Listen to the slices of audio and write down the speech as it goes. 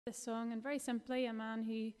this song, and very simply, a man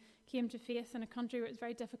who came to faith in a country where it was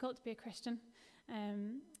very difficult to be a Christian,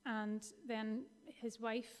 and then his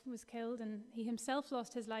wife was killed and he himself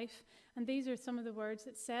lost his life, and these are some of the words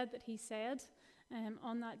that he said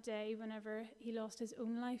on that day whenever he lost his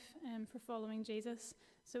own life for following Jesus.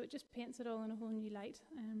 So it just paints it all in a whole new light.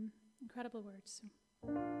 Incredible words.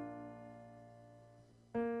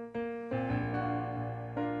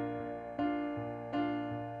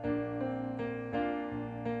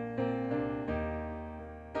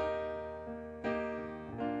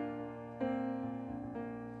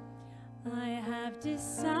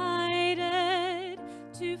 Decided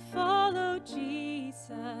to follow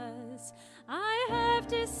Jesus. I have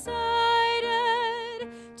decided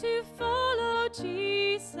to follow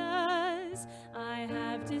Jesus. I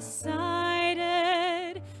have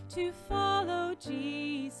decided to follow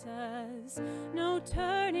Jesus. No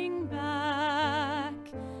turning back,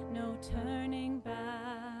 no turning back.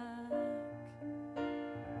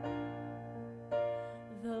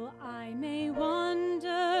 Though I may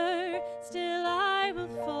wander, still I will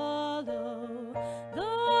follow.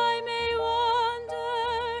 Though I may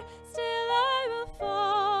wander, still I will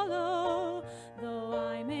follow. Though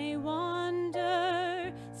I may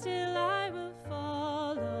wander, still I will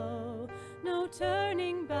follow. No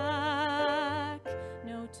turning back,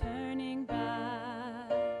 no turning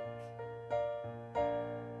back.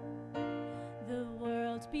 The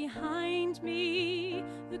world behind me,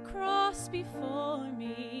 the cross before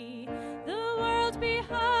me. The world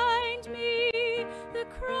behind me, the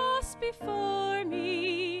cross before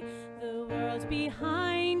me. The world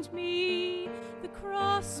behind me, the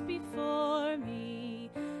cross before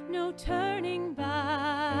me. No turning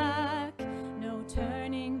back, no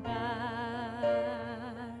turning back.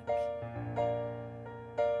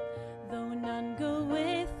 Though none go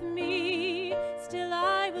with me, still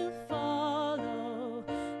I will follow.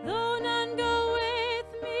 Though none go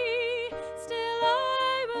with me, still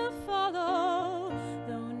I will follow.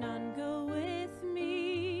 Though none go with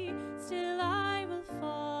me, still I will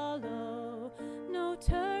follow. No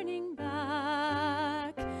turning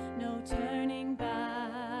back, no turning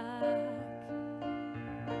back.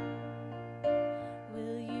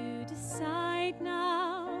 Will you decide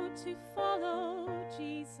now to follow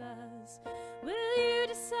Jesus? Will you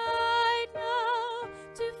decide now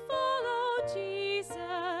to follow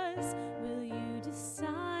Jesus? Will you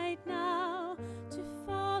decide now to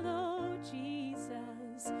follow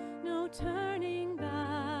Jesus? No turning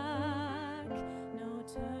back, no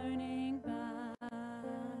turning back.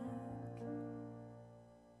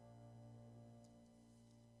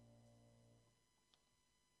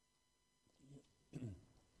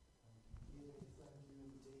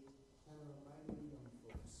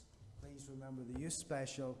 Please remember the youth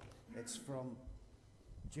special. It's from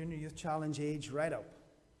Junior Youth Challenge age right up.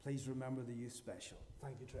 Please remember the youth special.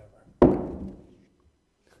 Thank you, Trevor.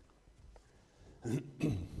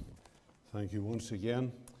 Thank you once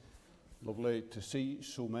again. Lovely to see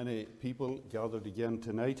so many people gathered again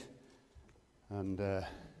tonight, and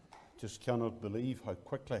just cannot believe how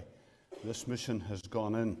quickly this mission has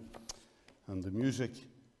gone in. And the music,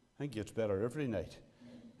 I think, gets better every night.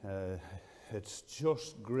 It's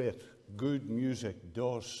just great. Good music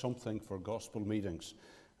does something for gospel meetings,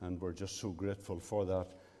 and we're just so grateful for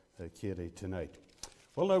that, Katie, tonight.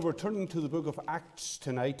 Well, now we're turning to the book of Acts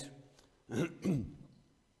tonight.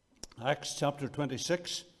 Acts chapter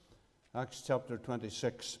 26. Acts chapter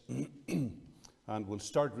 26. And we'll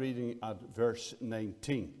start reading at verse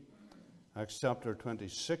 19. Acts chapter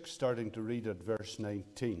 26, starting to read at verse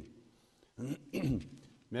 19.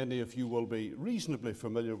 Many of you will be reasonably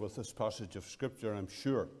familiar with this passage of Scripture, I'm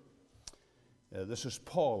sure. This is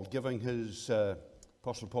Paul giving his,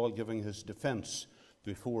 Apostle Paul giving his defense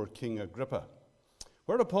before King Agrippa.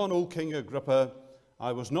 Whereupon, O King Agrippa,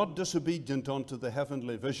 I was not disobedient unto the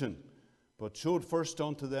heavenly vision, but showed first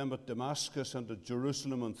unto them at Damascus and at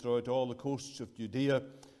Jerusalem and throughout all the coasts of Judea,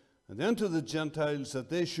 and then to the Gentiles, that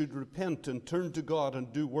they should repent and turn to God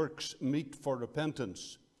and do works meet for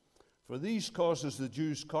repentance. For these causes the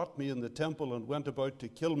Jews caught me in the temple and went about to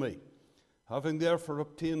kill me. Having therefore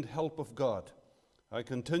obtained help of God, I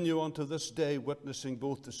continue unto this day, witnessing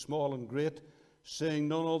both the small and great, saying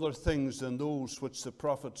none other things than those which the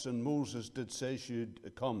prophets and Moses did say should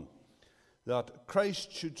come, that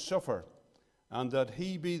Christ should suffer, and that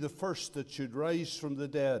he be the first that should rise from the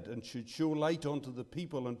dead, and should show light unto the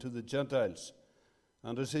people and to the Gentiles.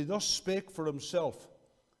 And as he thus spake for himself,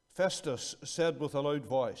 Festus said with a loud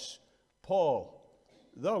voice, Paul,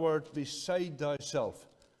 thou art beside thyself.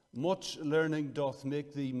 Much learning doth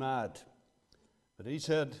make thee mad. But he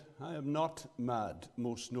said, I am not mad,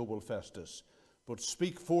 most noble Festus, but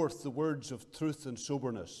speak forth the words of truth and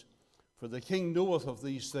soberness. For the king knoweth of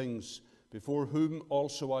these things, before whom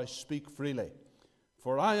also I speak freely.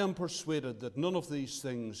 For I am persuaded that none of these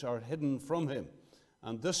things are hidden from him,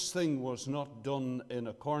 and this thing was not done in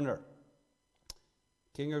a corner.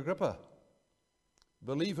 King Agrippa,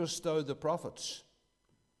 believest thou the prophets?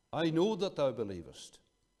 I know that thou believest.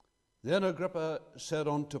 Then Agrippa said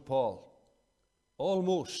unto Paul,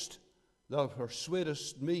 almost thou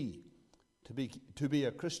persuadest me to be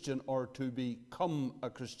a Christian, or to become a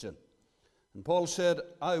Christian. And Paul said,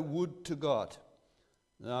 I would to God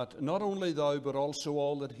that not only thou, but also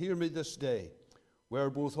all that hear me this day, were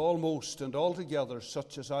both almost and altogether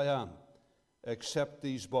such as I am, except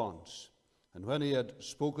these bonds. And when he had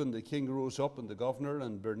spoken, the king rose up, and the governor,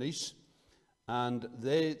 and Bernice, and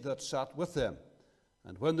they that sat with them.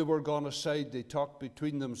 And when they were gone aside, they talked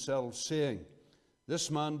between themselves, saying,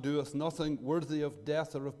 this man doeth nothing worthy of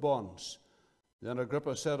death or of bonds. Then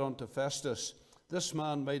Agrippa said unto Festus, this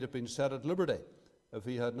man might have been set at liberty if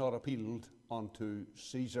he had not appealed unto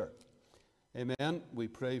Caesar. Amen. We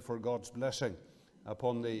pray for God's blessing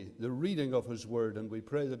upon the reading of his word, and we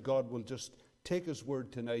pray that God will just take his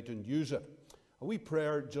word tonight and use it. A wee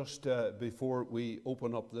prayer just before we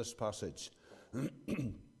open up this passage.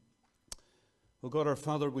 Oh God, our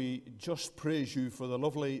Father, we just praise you for the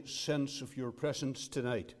lovely sense of your presence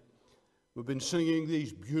tonight. We've been singing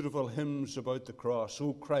these beautiful hymns about the cross.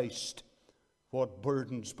 O Christ, what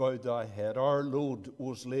burdens bowed thy head. Our load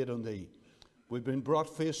was laid on thee. We've been brought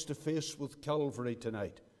face to face with Calvary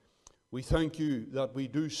tonight. We thank you that we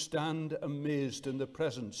do stand amazed in the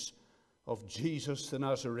presence of Jesus the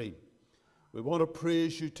Nazarene. We want to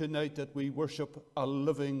praise you tonight that we worship a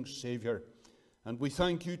living Savior. And we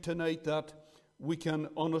thank you tonight that we can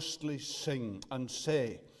honestly sing and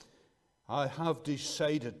say, I have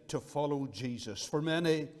decided to follow Jesus. For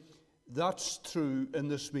many, that's true in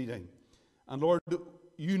this meeting. And Lord,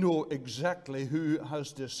 you know exactly who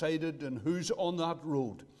has decided and who's on that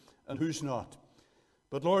road and who's not.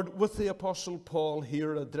 But Lord, with the Apostle Paul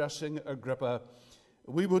here addressing Agrippa,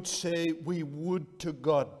 we would say we would to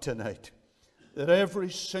God tonight that every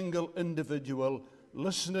single individual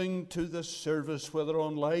listening to this service, whether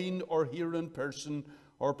online or here in person,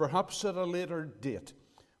 or perhaps at a later date,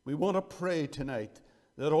 we want to pray tonight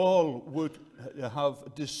that all would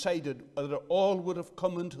have decided, that all would have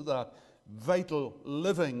come into that vital,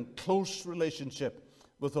 living, close relationship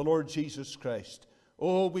with the Lord Jesus Christ.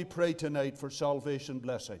 Oh, we pray tonight for salvation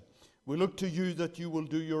blessing. We look to you that you will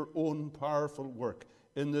do your own powerful work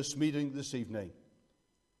in this meeting this evening.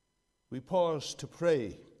 We pause to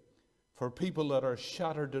pray for people that are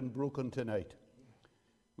shattered and broken tonight.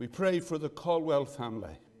 We pray for the Caldwell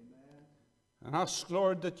family. And ask,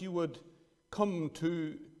 Lord, that you would come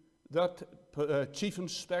to that chief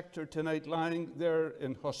inspector tonight lying there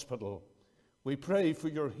in hospital. We pray for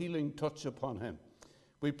your healing touch upon him.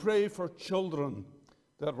 We pray for children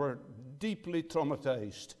that were deeply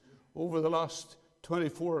traumatized over the last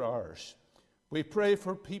 24 hours. We pray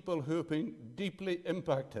for people who have been deeply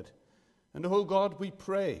impacted. And oh God, we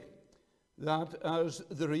pray that as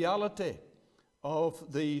the reality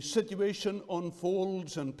of the situation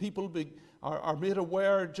unfolds and people are made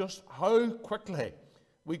aware just how quickly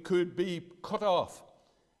we could be cut off.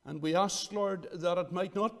 And we ask, Lord, that it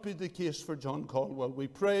might not be the case for John Caldwell. We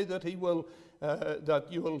pray that he will, that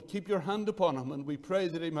you will keep your hand upon him, and we pray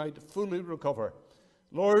that he might fully recover.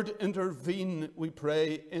 Lord, intervene, we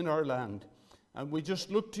pray, in our land. And we just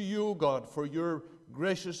look to you, God, for your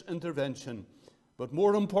gracious intervention. But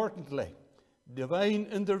more importantly, divine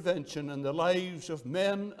intervention in the lives of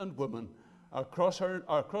men and women across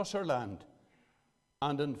our land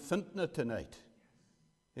and in Fintona tonight.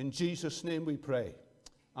 In Jesus' name we pray.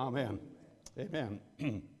 Amen. Amen.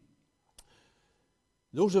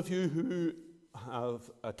 Those of you who have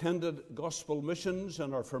attended gospel missions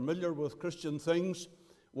and are familiar with Christian things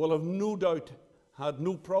will have no doubt had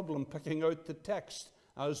no problem picking out the text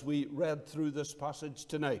as we read through this passage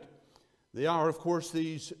tonight. They are, of course,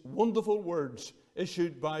 these wonderful words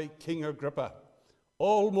issued by King Agrippa.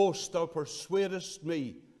 Almost thou persuadest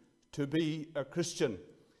me to be a Christian.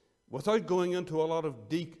 Without going into a lot of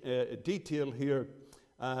detail here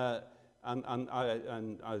and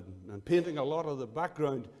painting a lot of the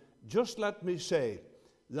background, just let me say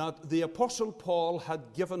that the Apostle Paul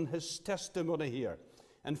had given his testimony here.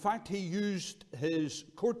 In fact, he used his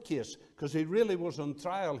court case because he really was on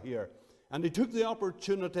trial here. And he took the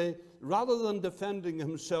opportunity, rather than defending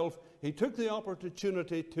himself, he took the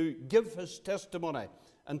opportunity to give his testimony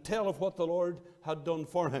and tell of what the Lord had done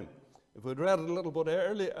for him. If we'd read a little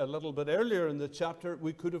bit earlier in the chapter,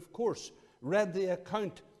 we could, of course, read the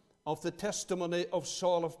account of the testimony of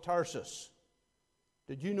Saul of Tarsus.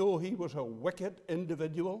 Did you know he was a wicked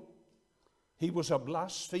individual? He was a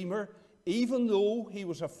blasphemer, even though he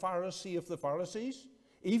was a Pharisee of the Pharisees,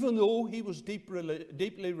 even though he was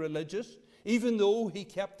deeply religious, even though he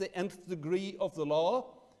kept the nth degree of the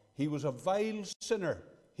law. He was a vile sinner.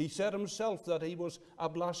 He said himself that he was a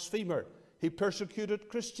blasphemer. He persecuted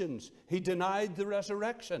Christians. He denied the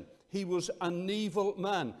resurrection. He was an evil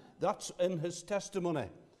man. That's in his testimony.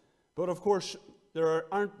 But of course, there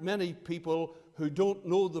aren't many people who don't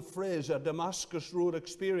know the phrase, a Damascus Road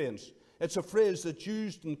experience. It's a phrase that's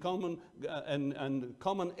used in common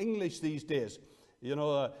English these days. You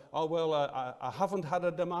know, I haven't had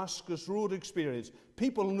a Damascus Road experience.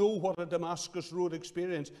 People know what a Damascus Road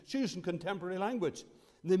experience is. It's used in contemporary language.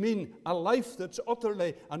 They mean a life that's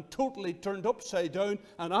utterly and totally turned upside down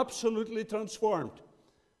and absolutely transformed.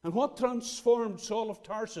 And what transformed Saul of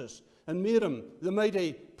Tarsus and made him the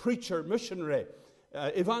mighty preacher, missionary,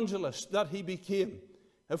 evangelist that he became?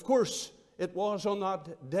 Of course, it was on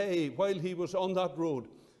that day while he was on that road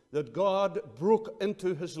that God broke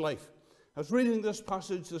into his life. I was reading this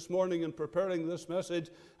passage this morning and preparing this message,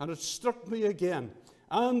 and it struck me again.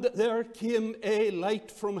 And there came a light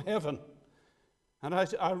from heaven. And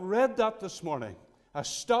I read that this morning. I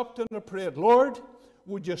stopped and I prayed, Lord,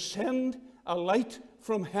 would you send a light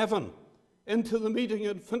from heaven into the meeting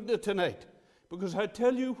in Fintona tonight? Because I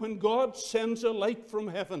tell you, when God sends a light from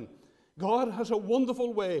heaven, God has a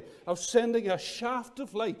wonderful way of sending a shaft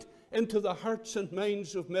of light into the hearts and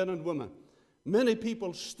minds of men and women. Many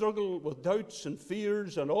people struggle with doubts and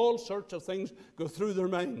fears, and all sorts of things go through their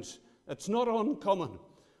minds. It's not uncommon.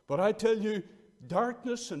 But I tell you,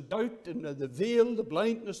 darkness and doubt and the veil, the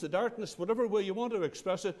blindness, the darkness, whatever way you want to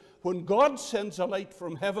express it, when God sends a light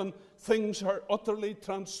from heaven, things are utterly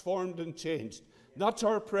transformed and changed. That's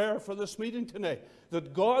our prayer for this meeting tonight,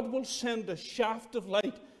 that God will send a shaft of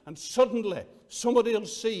light, and suddenly somebody will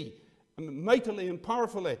see mightily and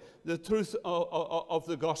powerfully the truth of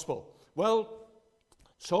the gospel. Well,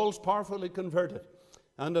 Saul's powerfully converted,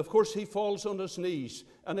 and of course he falls on his knees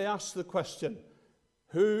and he asks the question,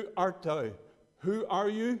 who art thou? Who are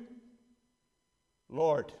you?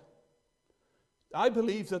 Lord. I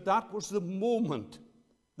believe that was the moment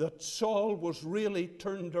that Saul was really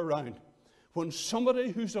turned around. When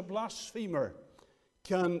somebody who's a blasphemer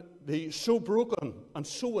can be so broken and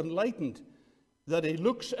so enlightened that he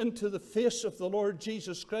looks into the face of the Lord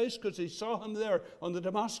Jesus Christ, because he saw him there on the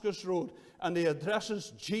Damascus Road, and he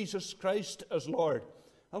addresses Jesus Christ as Lord.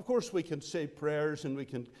 Of course, we can say prayers and we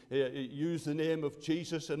can use the name of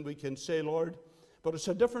Jesus and we can say Lord, but it's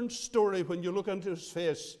a different story when you look into his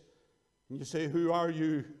face and you say, who are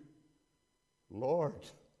you, Lord?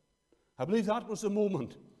 I believe that was the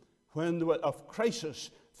moment when of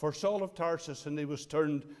crisis for Saul of Tarsus, and he was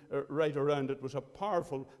turned right around. It was a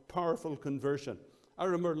powerful, powerful conversion. I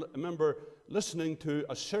remember listening to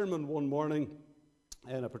a sermon one morning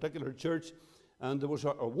in a particular church, and there was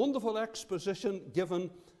a wonderful exposition given,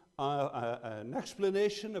 an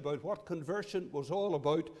explanation about what conversion was all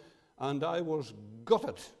about, and I was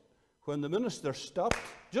gutted when the minister stopped,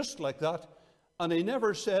 just like that, and he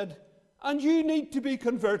never said, and you need to be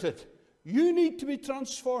converted. You need to be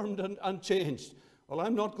transformed and changed. Well,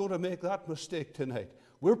 I'm not going to make that mistake tonight.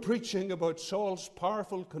 We're preaching about Saul's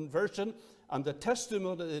powerful conversion and the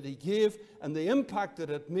testimony that he gave and the impact that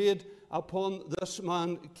it made upon this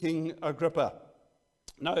man, King Agrippa.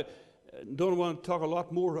 Now, I don't want to talk a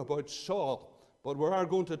lot more about Saul, but we are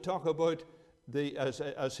going to talk about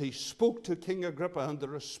as he spoke to King Agrippa and the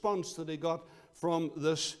response that he got from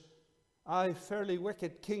this fairly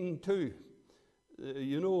wicked king too.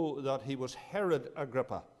 You know that he was Herod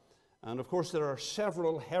Agrippa. And of course there are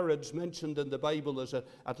several Herods mentioned in the Bible. There's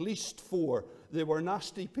at least 4. They were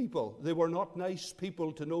nasty people. They were not nice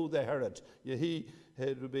people to know the Herods. It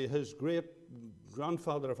would be his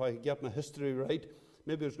great-grandfather, if I get my history right,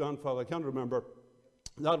 maybe his grandfather, I can't remember,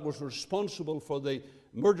 that was responsible for the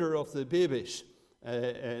murder of the babies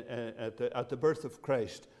at the birth of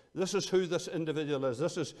Christ. This is who this individual is.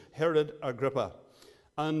 This is Herod Agrippa.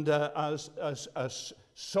 And as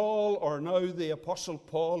Saul, or now the Apostle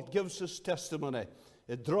Paul, gives his testimony,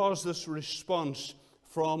 it draws this response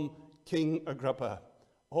from King Agrippa.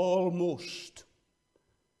 Almost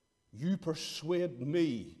you persuade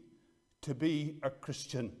me to be a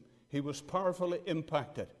Christian. He was powerfully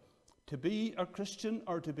impacted. To be a Christian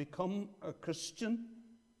or to become a Christian?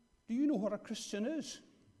 Do you know what a Christian is?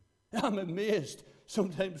 I'm amazed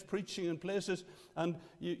sometimes preaching in places, and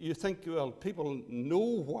you think, well, people know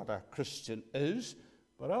what a Christian is,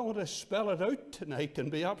 but I want to spell it out tonight and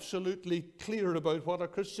be absolutely clear about what a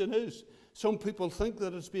Christian is. Some people think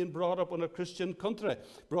that it's being brought up in a Christian country,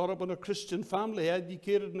 brought up in a Christian family,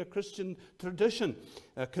 educated in a Christian tradition,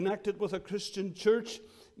 connected with a Christian church,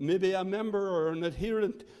 maybe a member or an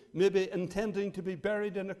adherent, maybe intending to be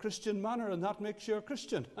buried in a Christian manner, and that makes you a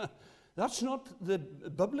Christian. That's not the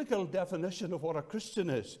biblical definition of what a Christian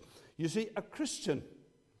is. You see, a Christian,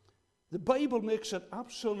 the Bible makes it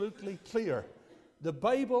absolutely clear. The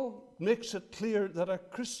Bible makes it clear that a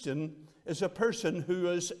Christian is a person who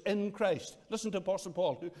is in Christ. Listen to Apostle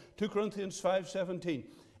Paul, 2 Corinthians 5:17.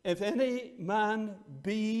 If any man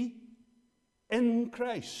be in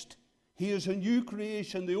Christ, he is a new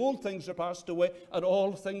creation. The old things are passed away and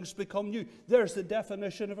all things become new. There's the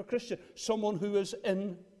definition of a Christian, someone who is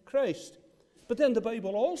in Christ. But then the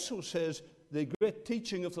Bible also says, the great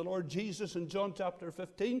teaching of the Lord Jesus in John chapter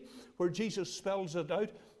 15, where Jesus spells it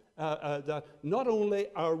out, that not only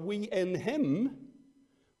are we in him,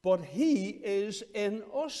 but he is in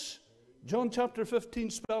us. John chapter 15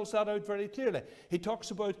 spells that out very clearly. He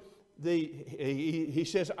talks about he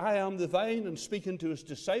says, I am the vine, and speaking to his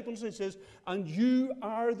disciples, he says, and you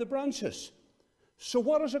are the branches. So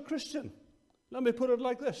what is a Christian? Let me put it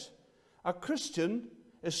like this. A Christian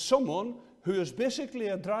is someone who is basically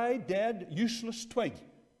a dry, dead, useless twig.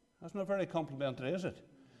 That's not very complimentary, is it?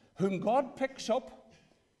 Whom God picks up,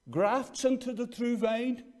 grafts into the true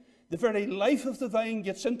vine. The very life of the vine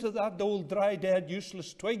gets into that old, dry, dead,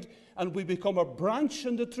 useless twig, and we become a branch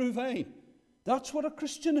in the true vine. That's what a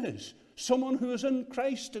Christian is. Someone who is in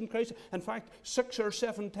Christ, in Christ. In fact, 6 or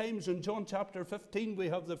 7 times in John chapter 15, we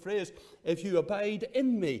have the phrase, if you abide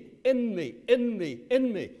in me, in me, in me,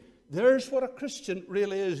 in me. There's what a Christian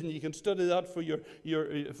really is, and you can study that for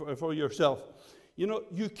yourself. You know,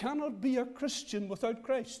 you cannot be a Christian without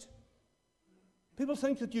Christ. People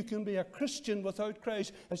think that you can be a Christian without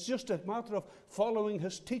Christ. It's just a matter of following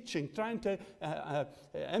his teaching, trying to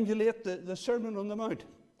emulate the Sermon on the Mount.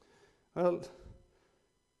 Well,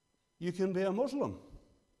 you can be a Muslim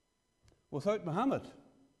without Muhammad,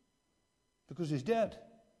 because he's dead.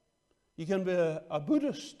 You can be a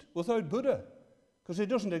Buddhist without Buddha, because he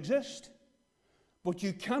doesn't exist. But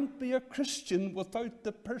you can't be a Christian without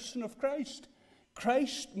the person of Christ.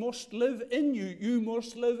 Christ must live in you. You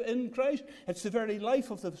must live in Christ. It's the very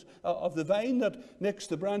life of the vine that makes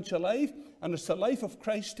the branch alive, and it's the life of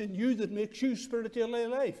Christ in you that makes you spiritually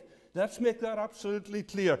alive. Let's make that absolutely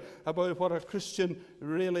clear about what a Christian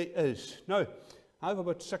really is. Now, I have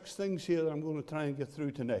about 6 things here that I'm going to try and get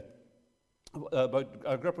through tonight about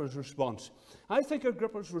Agrippa's response. I think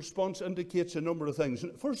Agrippa's response indicates a number of things.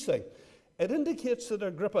 First thing, it indicates that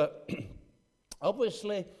Agrippa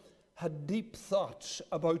obviously had deep thoughts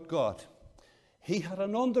about God. He had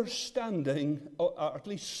an understanding, or at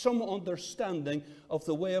least some understanding, of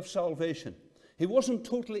the way of salvation. He wasn't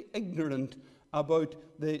totally ignorant about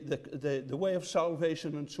the way of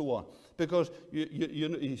salvation and so on. Because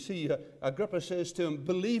you see, Agrippa says to him,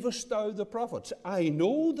 believest thou the prophets? I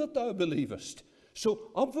know that thou believest.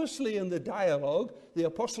 So obviously in the dialogue, the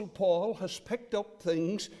Apostle Paul has picked up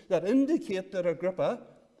things that indicate that Agrippa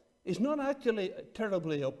is not actually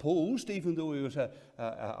terribly opposed, even though he was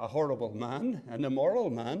a horrible man, an immoral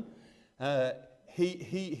man.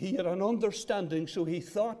 He had an understanding, so he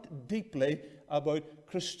thought deeply about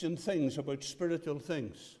Christian things, about spiritual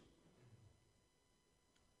things.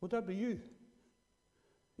 Would that be you?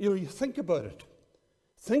 You know, you think about it.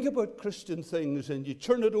 Think about Christian things, and you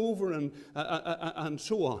turn it over and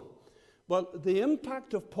so on. Well, the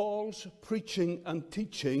impact of Paul's preaching and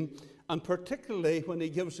teaching, and particularly when he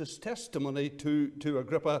gives his testimony to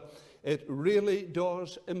Agrippa, it really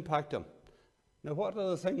does impact him. Now, what are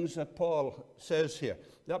the things that Paul says here?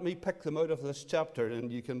 Let me pick them out of this chapter,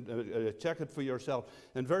 and you can check it for yourself.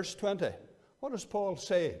 In verse 20, what does Paul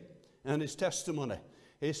say in his testimony?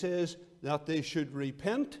 He says that they should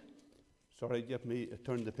repent. Sorry, let me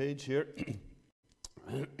turn the page here.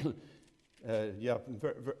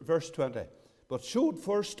 Verse 20. But showed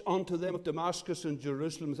first unto them at Damascus and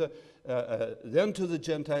Jerusalem, then to the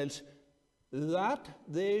Gentiles, that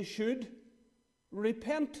they should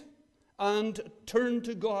repent and turn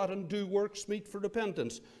to God and do works meet for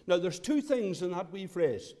repentance. Now, there's 2 things in that wee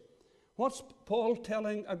phrase. What's Paul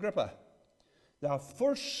telling Agrippa? The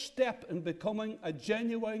first step in becoming a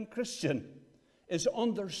genuine Christian is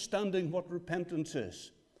understanding what repentance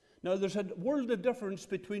is. Now, there's a world of difference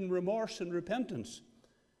between remorse and repentance.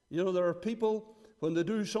 You know, there are people, when they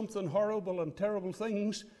do something horrible and terrible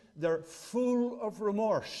things, they're full of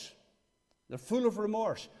remorse. They're full of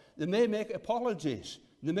remorse. They may make apologies.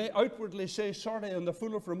 They may outwardly say sorry, and they're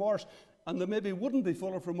full of remorse, and they maybe wouldn't be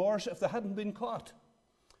full of remorse if they hadn't been caught.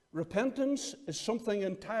 Repentance is something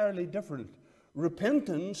entirely different.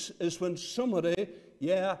 Repentance is when somebody,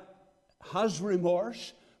 has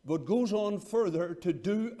remorse, but goes on further to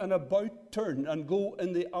do an about turn and go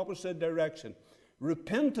in the opposite direction.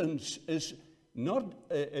 Repentance is not,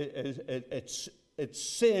 it's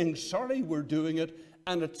saying, sorry, we're doing it,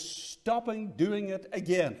 and it's stopping doing it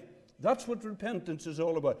again. That's what repentance is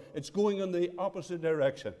all about. It's going in the opposite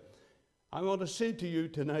direction. I want to say to you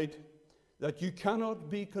tonight that you cannot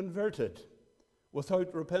be converted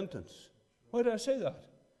without repentance. Why do I say that?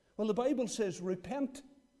 Well, the Bible says, repent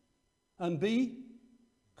and be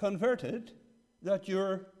converted, that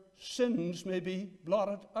your sins may be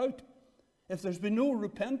blotted out. If there's been no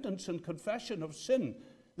repentance and confession of sin,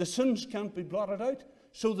 the sins can't be blotted out.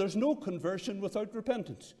 So there's no conversion without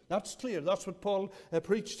repentance. That's clear. That's what Paul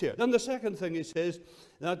preached here. Then the second thing he says,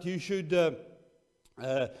 that you should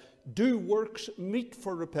do works meet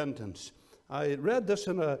for repentance. I read this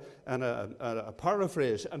in a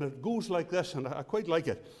paraphrase, and it goes like this, and I quite like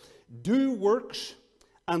it. Do works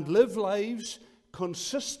and live lives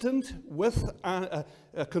consistent with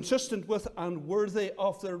and worthy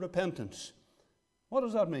of their repentance. What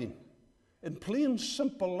does that mean? In plain,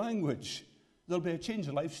 simple language, there'll be a change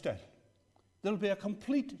of lifestyle. There'll be a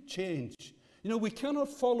complete change. You know, we cannot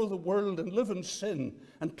follow the world and live in sin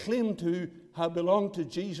and claim to have belonged to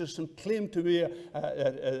Jesus and claim to be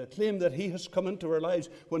claim that he has come into our lives.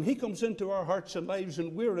 When he comes into our hearts and lives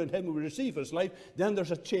and we're in him, we receive his life, then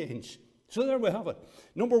there's a change. So there we have it.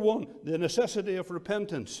 Number one, the necessity of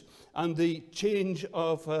repentance and the change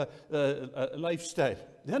of lifestyle.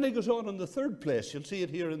 Then he goes on in the third place. You'll see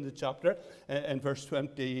it here in the chapter, in verse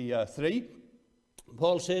 23.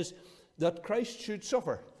 Paul says that Christ should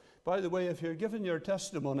suffer. By the way, if you're giving your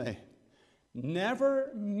testimony,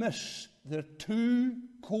 never miss the two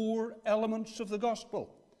core elements of the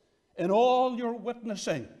gospel. In all your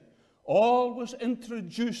witnessing, always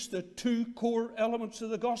introduce the two core elements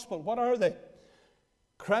of the gospel. What are they?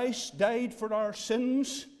 Christ died for our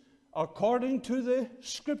sins according to the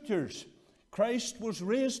Scriptures. Christ was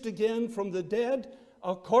raised again from the dead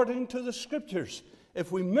according to the Scriptures. If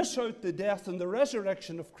we miss out the death and the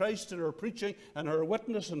resurrection of Christ in our preaching and our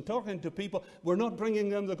witness and talking to people, we're not bringing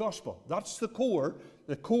them the gospel. That's the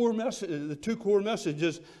two core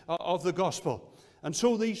messages of the gospel. And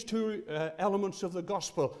so these two elements of the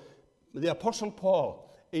gospel, the Apostle Paul,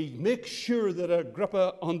 he makes sure that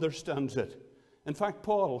Agrippa understands it. In fact,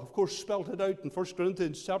 Paul, of course, spelt it out in 1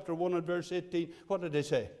 Corinthians chapter 1 and verse 18. What did he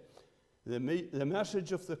say? The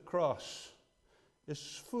message of the cross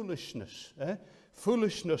is foolishness.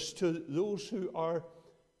 Foolishness to those who are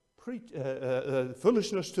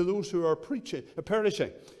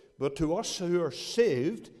perishing. But to us who are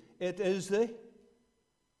saved, it is the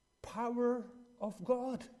power of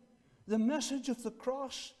God. The message of the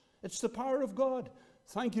cross, it's the power of God.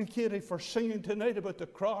 Thank you, Katie, for singing tonight about the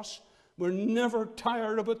cross. We're never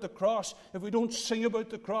tired about the cross. If we don't sing about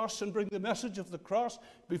the cross and bring the message of the cross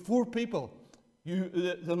before people,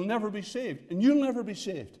 they'll never be saved. And you'll never be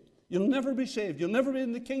saved. You'll never be saved. You'll never be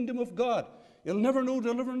in the kingdom of God. You'll never know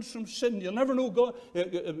deliverance from sin. You'll never know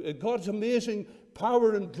God's amazing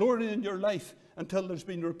power and glory in your life until there's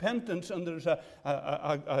been repentance and there's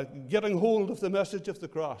a getting hold of the message of the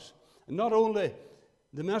cross. And not only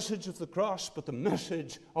the message of the cross, but the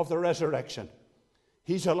message of the resurrection.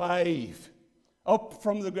 He's alive. Up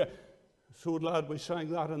from the grave. So glad we sang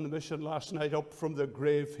that in the mission last night. Up from the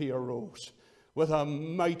grave he arose, with a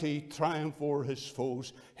mighty triumph o'er his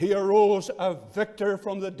foes. He arose a victor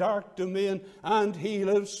from the dark domain, and he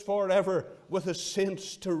lives forever with his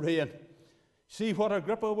saints to reign. See what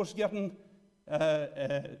Agrippa was getting,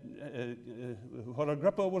 what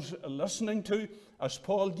Agrippa was listening to as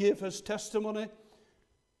Paul gave his testimony.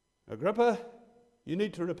 Agrippa, you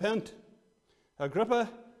need to repent. Agrippa,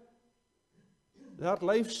 that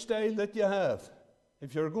lifestyle that you have,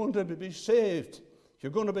 if you're going to be saved, if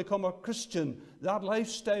you're going to become a Christian, that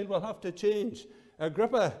lifestyle will have to change.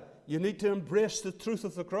 Agrippa, you need to embrace the truth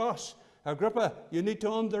of the cross. Agrippa, you need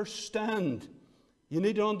to understand. You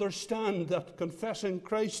need to understand that confessing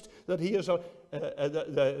Christ, that he is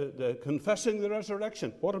confessing the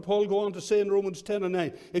resurrection. What did Paul go on to say in Romans 10 and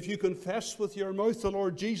 9? If you confess with your mouth the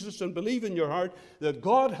Lord Jesus and believe in your heart that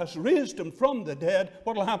God has raised him from the dead,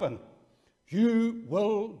 what will happen? You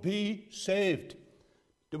will be saved.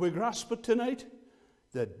 Do we grasp it tonight?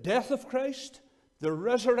 The death of Christ, the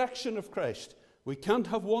resurrection of Christ. We can't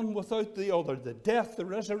have one without the other. The death, the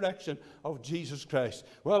resurrection of Jesus Christ.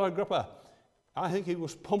 Well, Agrippa, I think he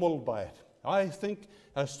was pummeled by it. I think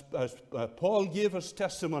as Paul gave his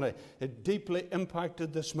testimony, it deeply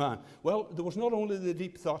impacted this man. Well, there was not only the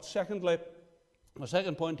deep thought. Secondly, The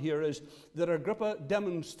second point here is that Agrippa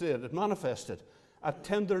demonstrated, manifested, a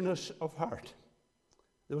tenderness of heart.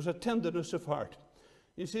 There was a tenderness of heart.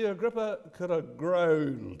 You see, Agrippa could have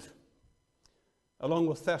growled along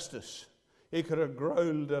with Festus. He could have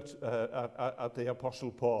growled at the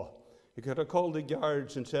Apostle Paul. He could have called the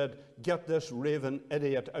guards and said, "Get this raven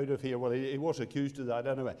idiot out of here." Well, he was accused of that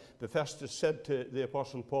anyway. But Festus said to the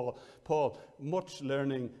Apostle Paul, "Paul, much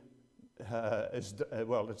learning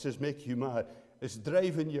it says make you mad. It's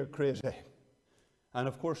driving you crazy." And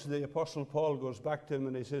of course, the Apostle Paul goes back to him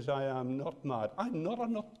and he says, "I am not mad. I'm not a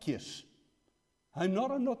nutcase. I'm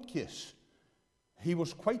not a nutcase." He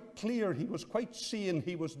was quite clear, he was quite sane,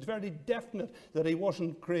 he was very definite that he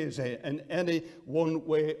wasn't crazy in any one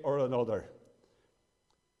way or another.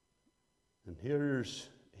 And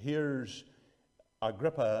here's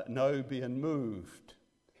Agrippa now being moved.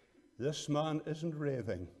 This man isn't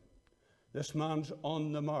raving. This man's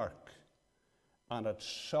on the mark. And it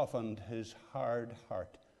softened his hard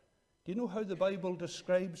heart. Do you know how the Bible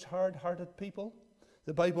describes hard-hearted people?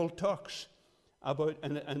 The Bible talks about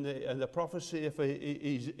in the prophecy of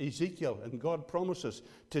Ezekiel, and God promises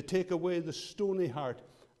to take away the stony heart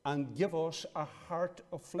and give us a heart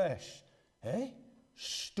of flesh.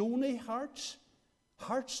 Stony hearts?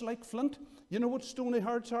 Hearts like flint? You know what stony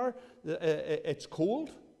hearts are? It's cold.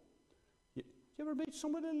 You ever meet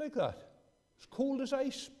somebody like that? It's cold as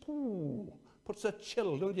ice. Ooh, puts a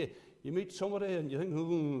chill, don't you? You meet somebody and you think,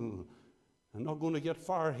 ooh, I'm not going to get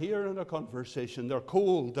far here in a conversation. They're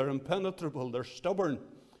cold, they're impenetrable, they're stubborn.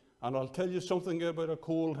 And I'll tell you something about a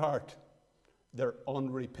cold heart. They're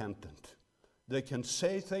unrepentant. They can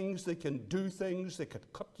say things, they can do things, they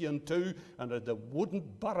could cut you in two, and they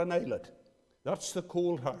wouldn't bat an eyelid. That's the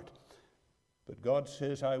cold heart. But God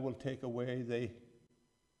says, I will take away the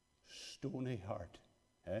stony heart.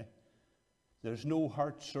 There's no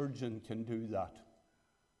heart surgeon can do that.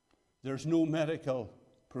 There's no medical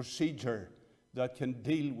procedure that can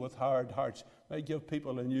deal with hard hearts. I give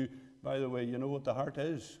people a new, by the way, you know what the heart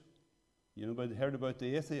is? You know, heard about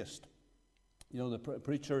the atheist. You know, the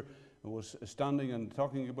preacher was standing and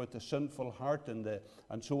talking about the sinful heart and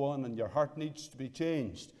so on, and your heart needs to be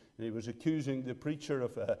changed. And he was accusing the preacher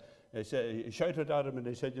of, he shouted at him and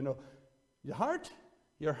he said, you know, your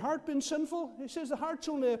heart been sinful? He says, the heart's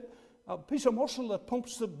only a piece of muscle that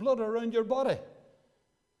pumps the blood around your body.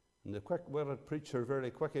 And the quick-witted preacher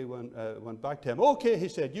very quickly went back to him. Okay, he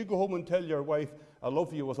said, you go home and tell your wife, I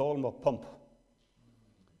love you with all my pump.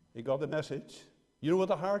 He got the message. You know what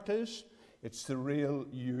the heart is? It's the real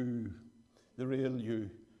you. The real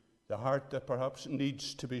you. The heart that perhaps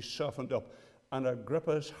needs to be softened up. And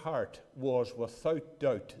Agrippa's heart was, without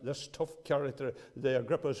doubt, this tough character. The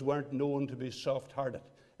Agrippas weren't known to be soft-hearted.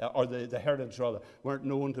 Or the Herods, rather, weren't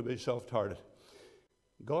known to be soft-hearted.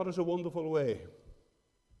 God has a wonderful way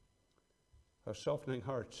of softening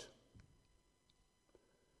hearts.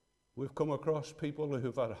 We've come across people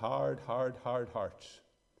who've had hard hearts.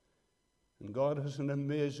 And God has an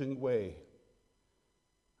amazing way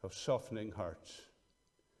of softening hearts.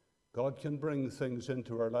 God can bring things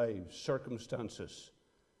into our lives, circumstances.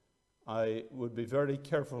 I would be very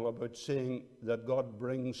careful about saying that God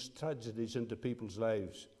brings tragedies into people's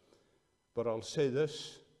lives. But I'll say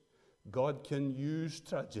this, God can use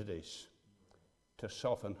tragedies to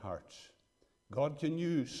soften hearts. God can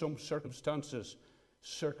use some circumstances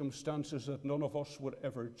that none of us would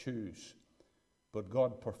ever choose. But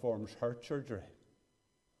God performs heart surgery.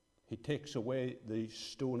 He takes away the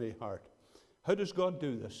stony heart. How does God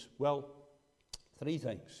do this? Well, three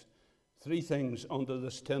things. Three things under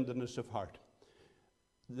this tenderness of heart.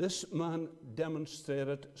 This man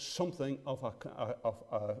demonstrated something of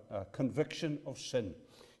a conviction of sin.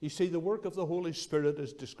 You see, the work of the Holy Spirit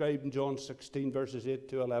is described in John 16, verses 8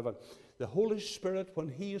 to 11. The Holy Spirit, when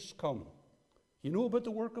he is come, you know about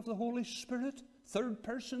the work of the Holy Spirit? Third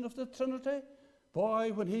person of the Trinity?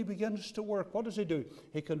 Boy, when he begins to work, what does he do?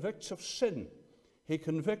 He convicts of sin. He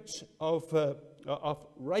convicts of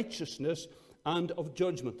righteousness and of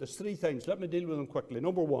judgment. There's three things. Let me deal with them quickly.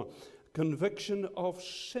 Number one, conviction of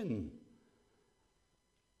sin.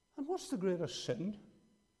 And what's the greatest sin?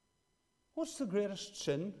 What's the greatest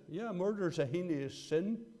sin? Yeah, murder is a heinous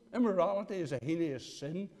sin. Immorality is a heinous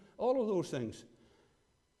sin. All of those things.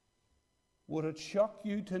 Would it shock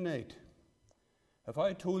you tonight if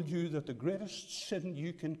I told you that the greatest sin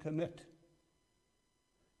you can commit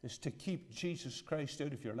is to keep Jesus Christ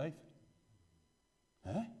out of your life?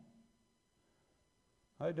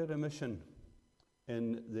 I did a mission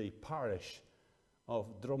in the parish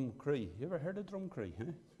of Drumcree. You ever heard of Drumcree?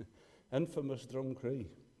 Infamous Drumcree.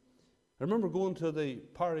 I remember going to the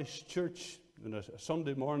parish church on a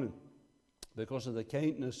Sunday morning, because of the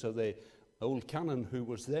kindness of the old canon who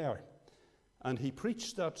was there. And he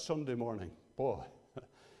preached that Sunday morning. Boy,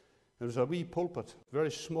 there was a wee pulpit,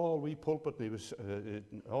 very small wee pulpit, and he was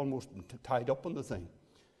almost tied up on the thing.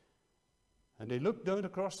 And he looked down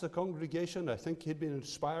across the congregation. I think he'd been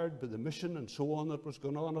inspired by the mission and so on that was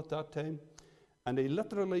going on at that time. And he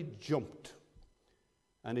literally jumped.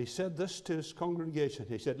 And he said this to his congregation.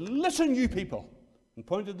 He said, "Listen, you people," and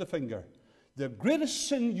pointed the finger. "The greatest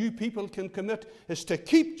sin you people can commit is to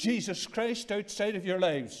keep Jesus Christ outside of your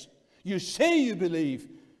lives. You say you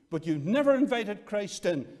believe, but you've never invited Christ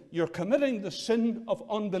in. You're committing the sin of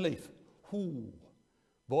unbelief." Ooh,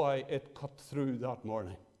 boy, it cut through that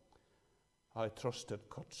morning. I trust it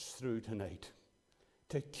cuts through tonight.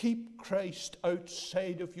 To keep Christ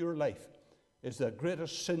outside of your life is the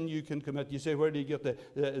greatest sin you can commit. You say, where do you get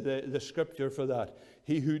the scripture for that?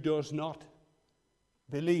 He who does not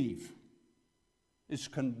believe is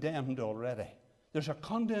condemned already. There's a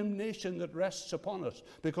condemnation that rests upon us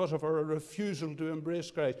because of our refusal to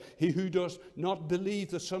embrace Christ. He who does not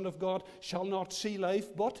believe the Son of God shall not see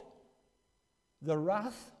life, but the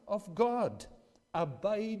wrath of God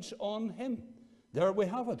abides on him. There we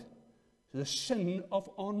have it. The sin of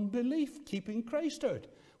unbelief, keeping Christ out.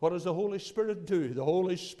 What does the Holy Spirit do? The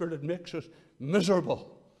Holy Spirit makes us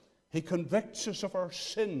miserable. He convicts us of our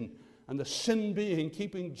sin, and the sin being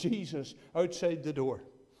keeping Jesus outside the door.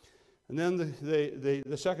 And then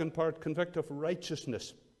the second part, convict of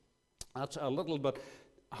righteousness. That's a little bit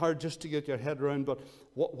hard just to get your head around, but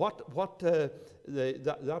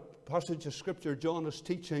that passage of Scripture John is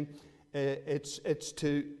teaching, it's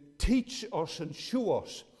to teach us and show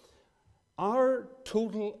us our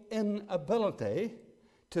total inability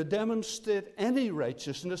to demonstrate any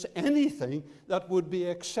righteousness, anything that would be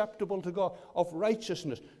acceptable to God, of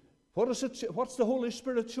righteousness. What's the Holy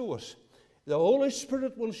Spirit show us? The Holy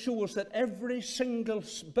Spirit will show us that every single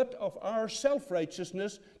bit of our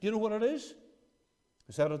self-righteousness, do you know what it is?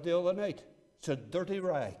 I said it the other night. It's a dirty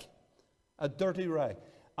rag. A dirty rag.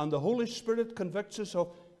 And the Holy Spirit convicts us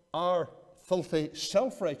of our filthy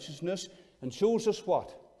self-righteousness and shows us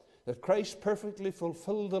what? That Christ perfectly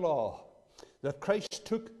fulfilled the law. That Christ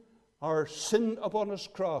took our sin upon the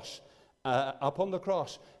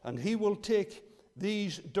cross, and he will take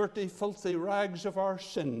these dirty, filthy rags of our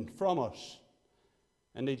sin from us,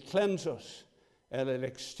 and he'll cleanse us, and he'll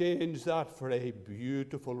exchange that for a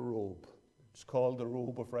beautiful robe. It's called the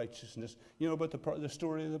robe of righteousness. You know about the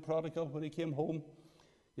story of the prodigal when he came home?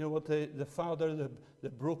 You know what the father, the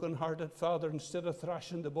broken-hearted father, instead of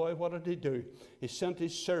thrashing the boy, what did he do? He sent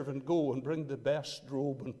his servant, "Go and bring the best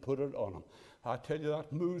robe and put it on him." I tell you,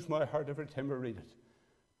 that moves my heart every time I read it.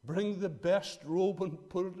 Bring the best robe and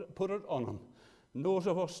put it on him. And those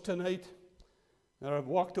of us tonight that have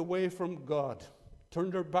walked away from God,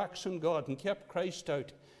 turned our backs on God and kept Christ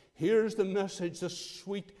out, here's the message, the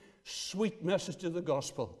sweet, sweet message of the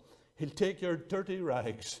gospel. He'll take your dirty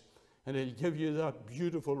rags and he'll give you that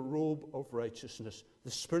beautiful robe of righteousness.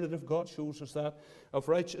 The Spirit of God shows us that,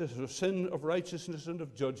 of sin, of righteousness, and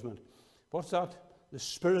of judgment. What's that? The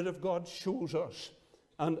Spirit of God shows us,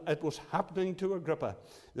 and it was happening to Agrippa,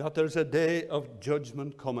 that there's a day of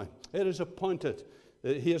judgment coming. It is appointed,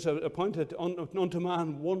 he is appointed unto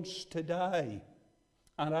man once to die,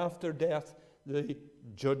 and after death the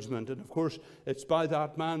judgment. And of course, it's by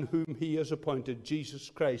that man whom he has appointed, Jesus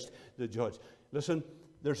Christ, the judge. Listen,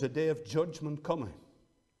 there's a day of judgment coming.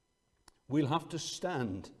 We'll have to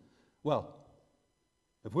stand. Well,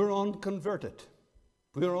 if we're unconverted,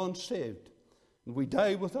 if we're unsaved, and we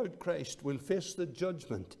die without Christ, we'll face the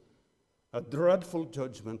judgment, a dreadful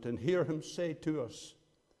judgment, and hear him say to us,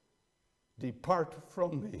 "Depart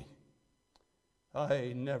from me,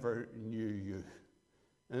 I never knew you,"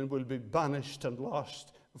 and we'll be banished and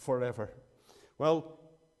lost forever. Well,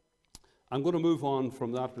 I'm going to move on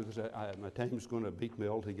from that because my time's going to beat me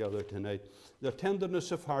altogether tonight. The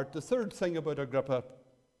tenderness of heart. The third thing about Agrippa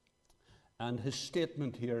and his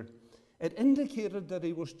statement here, it indicated that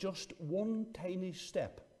he was just one tiny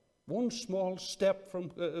step, one small step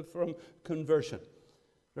from conversion.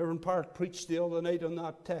 Reverend Park preached the other night on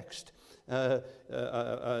that text about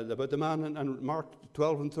the man in Mark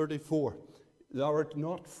 12 and 34. Thou art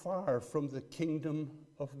not far from the kingdom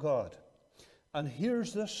of God. And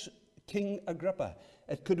here's this King Agrippa.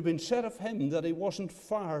 It could have been said of him that he wasn't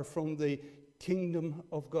far from the kingdom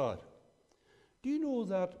of God. Do you know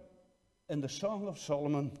that in the Song of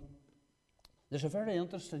Solomon, there's a very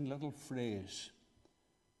interesting little phrase.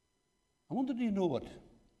 I wonder, do you know it?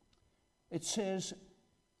 It says,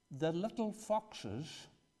 "The little foxes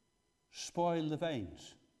spoil the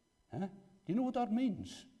vines." Do you know what that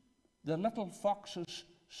means? The little foxes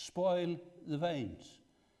spoil the vines.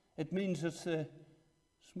 It means it's the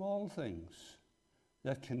small things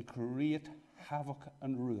that can create havoc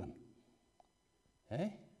and ruin. Eh?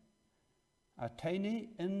 A tiny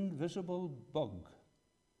invisible bug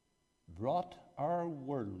brought our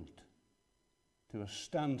world to a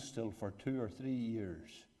standstill for 2 or 3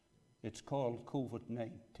 years. It's called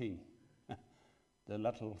COVID-19. The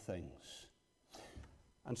little things.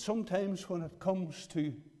 And sometimes when it comes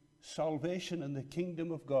to salvation in the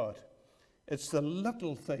kingdom of God, it's the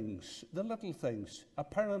little things,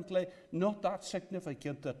 apparently not that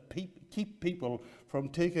significant, that keep people from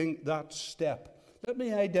taking that step. Let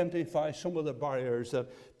me identify some of the barriers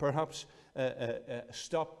that perhaps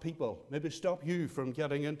stop people, maybe stop you from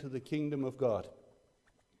getting into the kingdom of God.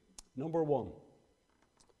 Number 1,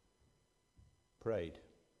 pride.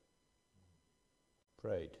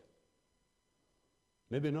 Pride.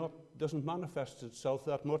 Maybe not, doesn't manifest itself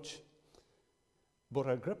that much, but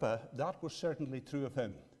Agrippa, that was certainly true of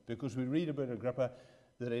him, because we read about Agrippa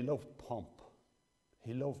that he loved pomp,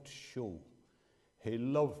 he loved show, he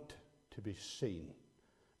loved to be seen.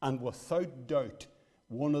 And without doubt,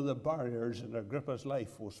 one of the barriers in Agrippa's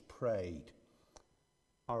life was pride,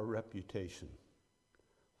 our reputation.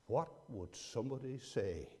 What would somebody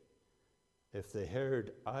say if they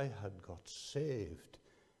heard I had got saved,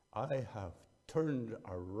 I have turned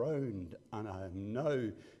around, and I am now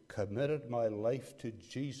committed my life to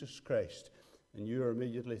Jesus Christ? And you're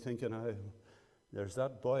immediately thinking, there's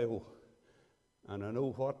that boy, and I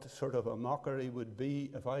know what sort of a mockery would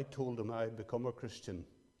be if I told him I'd become a Christian.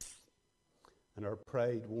 And our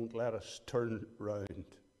pride won't let us turn round.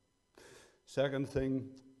 Second thing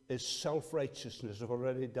is self-righteousness. I've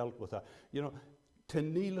already dealt with that. You know, to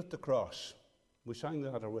kneel at the cross. We sang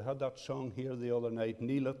that, or we had that song here the other night,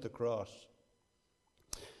 kneel at the cross.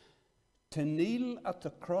 To kneel at the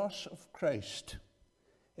cross of Christ,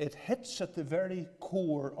 it hits at the very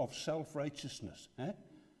core of self-righteousness.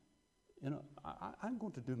 You know, I'm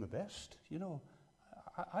going to do my best. You know,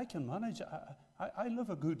 I can manage. I live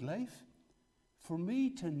a good life. For me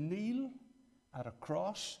to kneel at a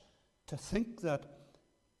cross, to think that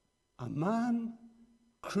a man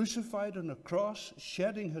crucified on a cross,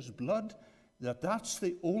 shedding his blood, that's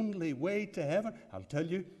the only way to heaven, I'll tell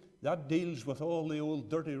you, that deals with all the old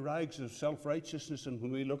dirty rags of self-righteousness. And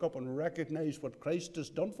when we look up and recognize what Christ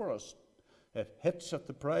has done for us, it hits at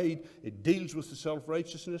the pride, it deals with the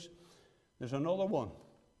self-righteousness. There's another one,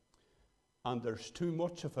 and there's too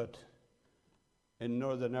much of it in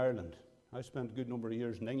Northern Ireland. I spent a good number of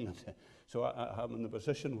years in England, so I'm in the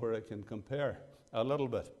position where I can compare a little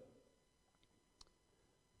bit.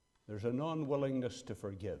 There's an unwillingness to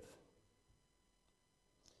forgive.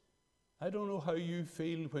 I don't know how you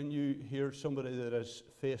feel when you hear somebody that has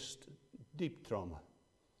faced deep trauma,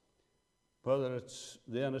 whether it's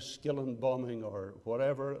the Enniskillen bombing or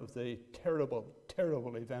whatever of the terrible,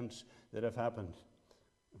 terrible events that have happened,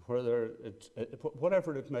 whether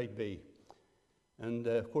whatever it might be. And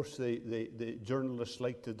of course the journalists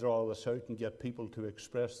like to draw this out and get people to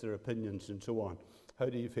express their opinions and so on. How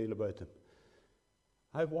do you feel about them?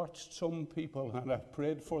 I've watched some people, and I've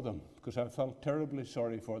prayed for them because I felt terribly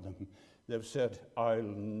sorry for them. They've said, I'll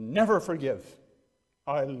never forgive.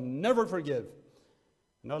 I'll never forgive.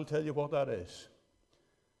 And I'll tell you what that is.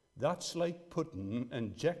 That's like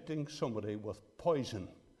injecting somebody with poison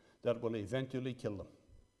that will eventually kill them.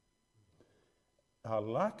 A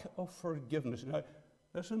lack of forgiveness. Now,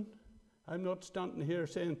 listen, I'm not standing here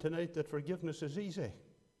saying tonight that forgiveness is easy.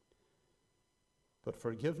 But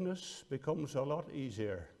forgiveness becomes a lot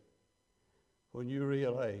easier when you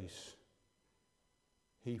realize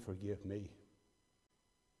He forgave me.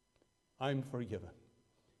 I'm forgiven.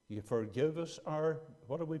 You forgive us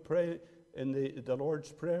what do we pray in the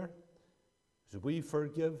Lord's Prayer? As we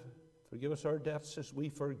forgive us our debts as we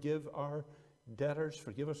forgive our debtors,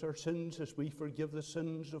 forgive us our sins as we forgive the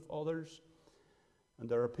sins of others. And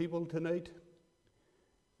there are people tonight,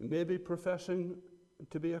 maybe professing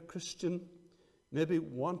to be a Christian, maybe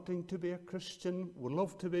wanting to be a Christian, would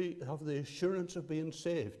love to have the assurance of being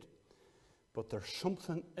saved. But there's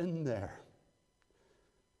something in there.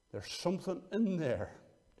 There's something in there.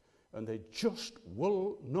 And they just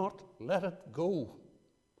will not let it go.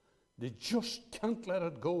 They just can't let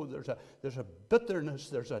it go. There's a bitterness,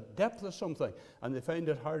 there's a depth of something, and they find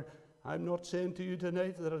it hard. I'm not saying to you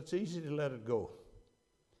tonight that it's easy to let it go.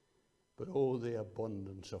 But oh, the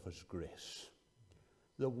abundance of His grace.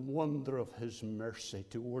 The wonder of His mercy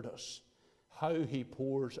toward us. How He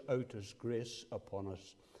pours out His grace upon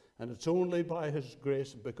us. And it's only by His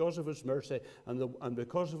grace, because of His mercy and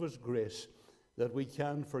because of His grace, that we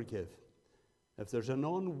can forgive. If there's an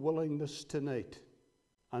unwillingness tonight,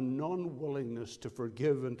 a non-willingness to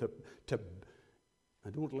forgive and to I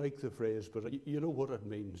don't like the phrase, but you know what it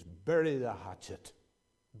means. Bury the hatchet.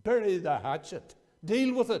 Bury the hatchet.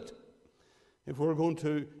 Deal with it if we're going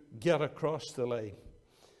to get across the line.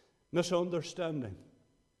 Misunderstanding.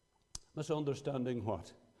 Misunderstanding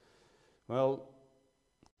what? Well,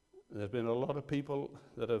 there's been a lot of people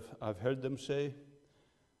that I've heard them say,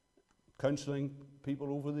 counseling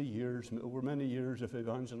people over the years, over many years of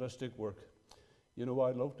evangelistic work, you know,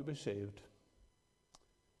 I'd love to be saved,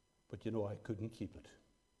 but you know, I couldn't keep it.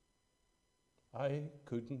 I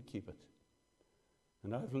couldn't keep it.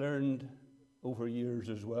 And I've learned over years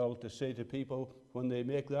as well to say to people when they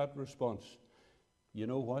make that response, you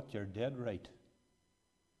know what, you're dead right.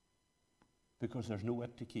 Because there's no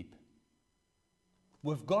it to keep.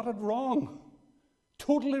 We've got it wrong.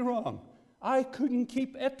 Totally wrong. I couldn't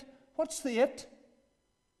keep it. What's the it?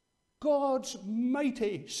 God's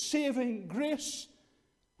mighty saving grace.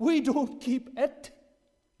 We don't keep it.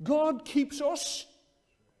 God keeps us.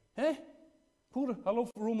 Eh? I love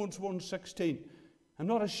Romans 1:16. I'm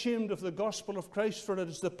not ashamed of the gospel of Christ, for it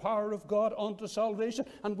is the power of God unto salvation.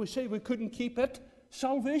 And we say we couldn't keep it.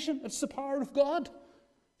 Salvation, it's the power of God.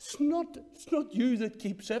 It's not you that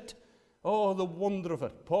keeps it. Oh, the wonder of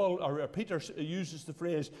it. Peter uses the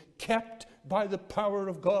phrase, kept by the power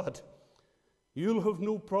of God. You'll have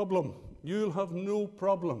no problem. You'll have no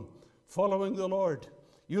problem following the Lord.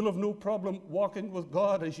 You'll have no problem walking with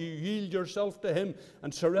God as you yield yourself to Him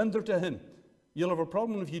and surrender to Him. You'll have a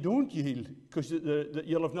problem if you don't yield, because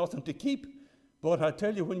you'll have nothing to keep. But I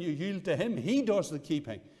tell you, when you yield to Him, He does the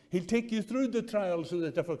keeping. He'll take you through the trials and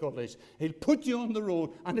the difficulties. He'll put you on the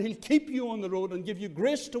road, and He'll keep you on the road and give you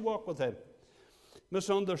grace to walk with Him.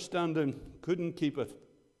 Misunderstanding, couldn't keep it.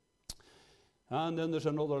 And then there's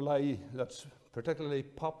another lie that's particularly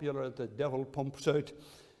popular that the devil pumps out.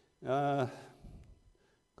 God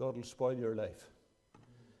will spoil your life.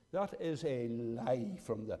 That is a lie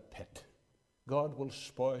from the pit. God will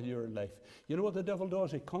spoil your life. You know what the devil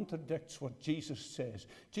does? He contradicts what Jesus says.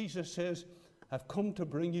 Jesus says, I've come to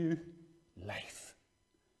bring you life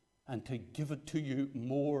and to give it to you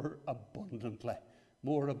more abundantly.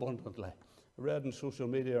 More abundantly. I read on social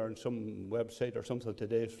media or on some website or something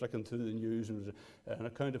today, flicking through the news, and there was an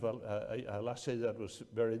account of a lassie that was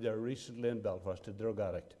buried there recently in Belfast, a drug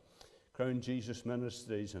addict. Crown Jesus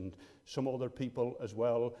Ministries and some other people as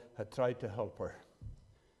well had tried to help her.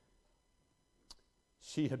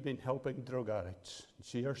 She had been helping drug addicts.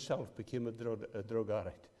 She herself became a drug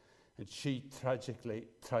addict. And she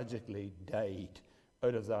tragically died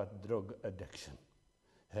out of that drug addiction.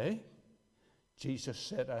 Hey? Jesus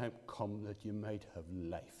said, I have come that you might have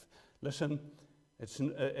life. Listen, it's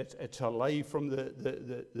a lie from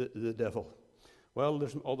the devil. Well,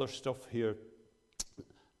 there's other stuff here.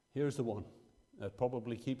 Here's the one that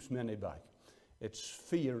probably keeps many back. It's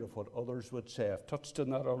fear of what others would say. I've touched on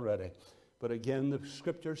that already. But again, the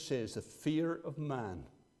scripture says the fear of man,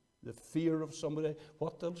 the fear of somebody,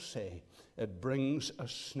 what they'll say, it brings a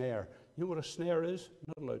snare. You know what a snare is?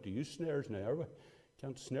 We're not allowed to use snares now, are we?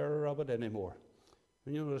 Can't snare a rabbit anymore.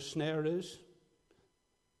 And you know what a snare is?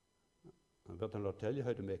 I better not tell you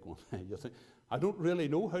how to make one. You think, I don't really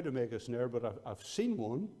know how to make a snare, but I've seen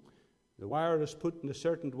one. The wire is put in a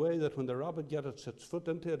certain way that when the rabbit gets its foot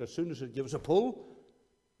into it, as soon as it gives a pull,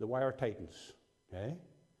 the wire tightens. Okay?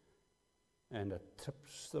 And it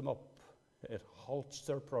trips them up. It halts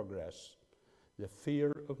their progress. The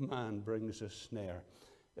fear of man brings a snare.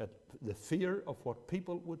 The fear of what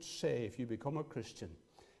people would say if you become a Christian,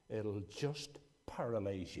 it'll just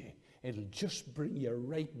paralyze you. It'll just bring you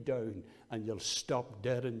right down and you'll stop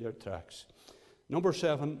dead in your tracks. Number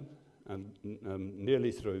 7, and I'm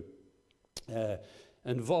nearly through,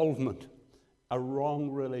 involvement, a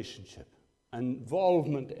wrong relationship.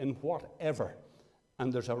 Involvement in whatever,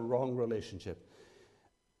 and there's a wrong relationship.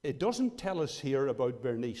 It doesn't tell us here about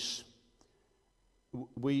Bernice.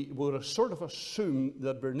 We would sort of assume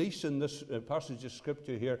that Bernice in this passage of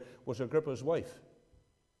scripture here was Agrippa's wife.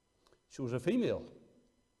 She was a female.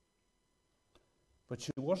 But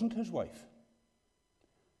she wasn't his wife.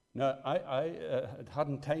 Now, I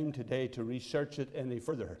hadn't time today to research it any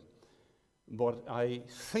further, but I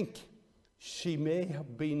think she may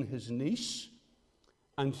have been his niece,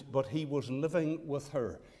 but he was living with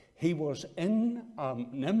her. He was in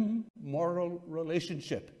an immoral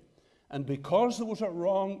relationship. And because there was a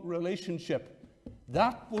wrong relationship,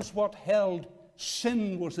 that was what held.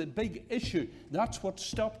 Sin was the big issue. That's what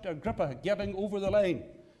stopped Agrippa getting over the line.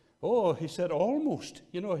 Oh, he said almost.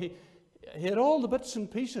 You know, he had all the bits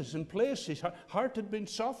and pieces in place. His heart had been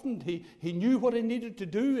softened. He knew what he needed to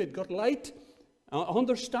do. It got light.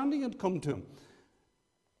 Understanding had come to him.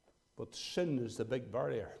 But sin is the big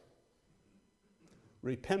barrier.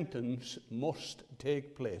 Repentance must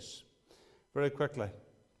take place. Very quickly,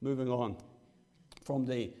 moving on from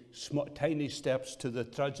the tiny steps to the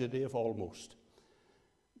tragedy of almost.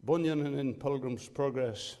 Bunyan in Pilgrim's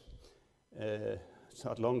Progress, it's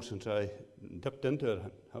not long since I dipped into it.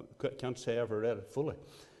 I can't say I ever read it fully.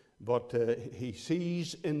 But he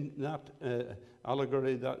sees in that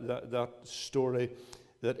allegory, that story,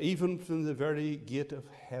 that even from the very gate of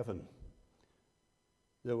heaven,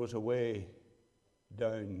 there was a way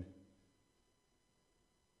down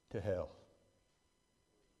to hell.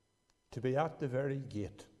 To be at the very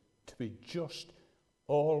gate, to be just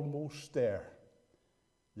almost there,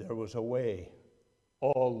 there was a way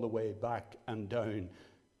all the way back and down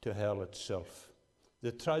to hell itself.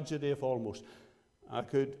 The tragedy of almost. I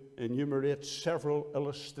could enumerate several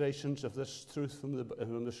illustrations of this truth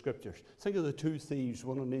from the Scriptures. Think of the two thieves,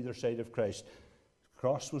 one on either side of Christ. The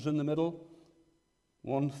cross was in the middle.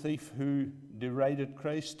 One thief who derided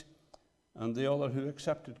Christ, and the other who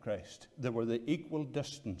accepted Christ. They were the equal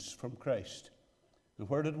distance from Christ. And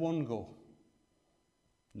where did one go?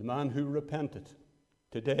 The man who repented.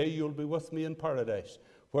 Today you'll be with me in paradise.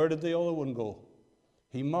 Where did the other one go?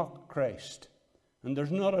 He mocked Christ. And there's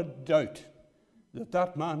not a doubt that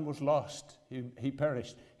that man was lost. He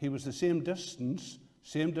perished. He was the same distance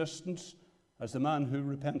as the man who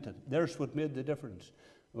repented. There's what made the difference.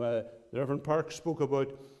 The Reverend Park spoke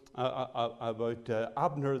about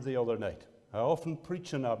Abner the other night. I often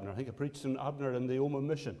preach on Abner. I think I preached on Abner in the Oma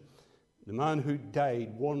mission. The man who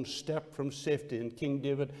died one step from safety, and King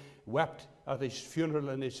David wept at his funeral,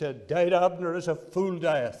 and he said, "Died Abner as a fool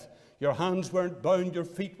dieth. Your hands weren't bound, your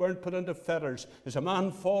feet weren't put into fetters. As a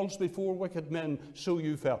man falls before wicked men, so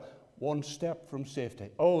you fell." One step from safety.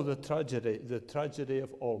 Oh, the tragedy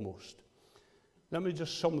of almost. Let me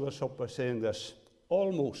just sum this up by saying this.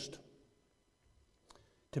 Almost.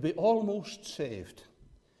 To be almost saved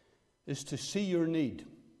is to see your need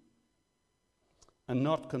and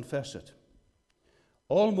not confess it.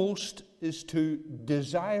 Almost is to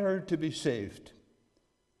desire to be saved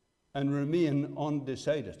and remain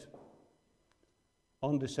undecided.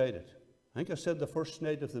 Undecided. I think I said the first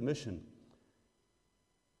night of the mission,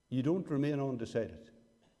 you don't remain undecided.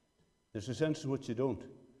 There's a sense in which you don't,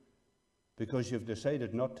 because you've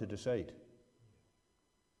decided not to decide.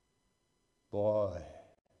 Boy,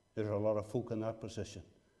 there's a lot of folk in that position.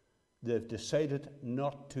 They've decided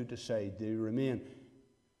not to decide. They remain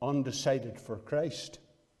undecided for Christ.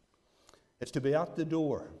 It's to be at the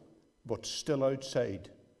door, but still outside.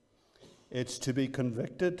 It's to be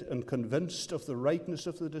convicted and convinced of the rightness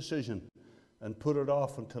of the decision and put it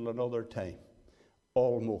off until another time.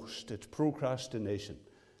 Almost. It's procrastination.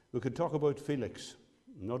 We could talk about Felix.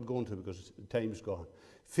 I'm not going to because time's gone.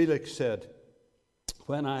 Felix said,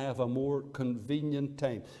 "When I have a more convenient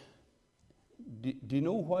time." Do you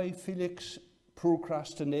know why Felix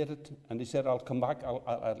procrastinated? And he said, I'll come back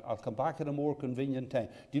at a more convenient time.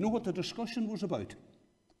 Do you know what the discussion was about? Do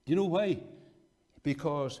you know why?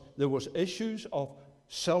 Because there was issues of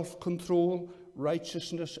self-control,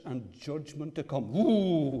 righteousness, and judgment to come.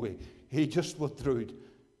 Ooh, he just withdrew it.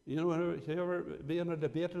 You know, you ever be in a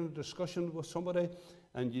debate and a discussion with somebody,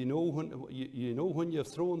 and you know when you've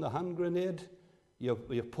thrown the hand grenade,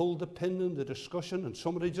 you've pulled the pin in the discussion, and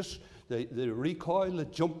somebody just, they recoil, they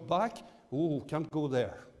jump back. Oh, can't go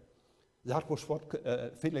there. That was what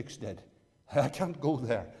Felix did. I can't go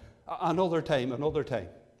there. Another time.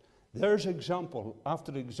 There's example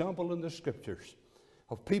after example in the Scriptures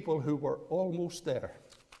of people who were almost there.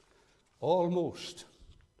 Almost.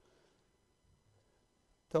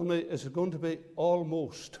 Tell me, is it going to be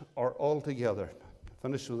almost or altogether?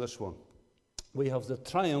 Finish with this one. We have the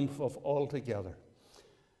triumph of altogether.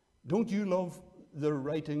 Don't you love the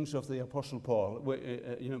writings of the Apostle Paul?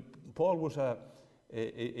 Paul was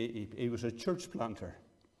he was a church planter.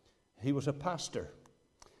 He was a pastor.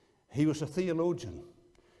 He was a theologian.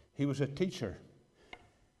 He was a teacher.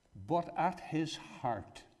 But at his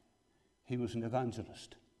heart, he was an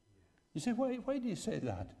evangelist. You say, why do you say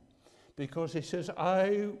that? Because he says,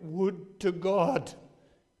 I would to God.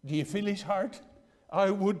 Do you feel his heart?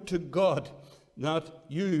 I would to God that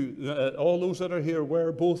you, all those that are here,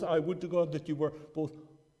 were both, I would to God that you were both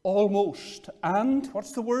almost and,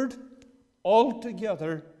 what's the word?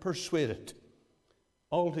 Altogether persuaded.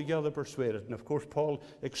 Altogether persuaded. And of course, Paul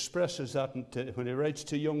expresses that when he writes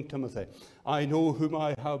to young Timothy. I know whom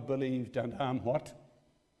I have believed and am what?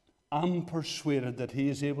 Am persuaded that he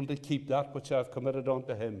is able to keep that which I have committed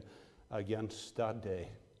unto him against that day.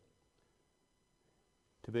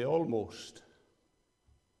 To be almost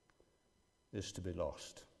is to be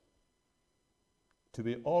lost. To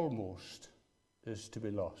be almost is to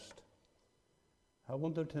be lost. I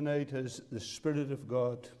wonder tonight, as the Spirit of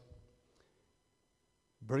God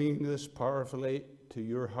bringing this powerfully to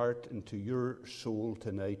your heart and to your soul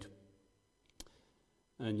tonight,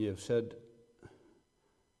 and you've said,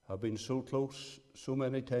 I've been so close so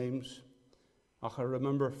many times. I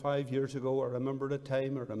remember 5 years ago, I remember a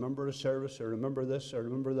time, I remember a service, I remember this, I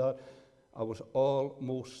remember that. I was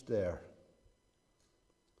almost there.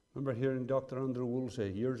 I remember hearing Dr. Andrew Woolsey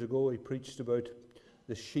years ago. He preached about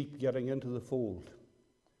the sheep getting into the fold.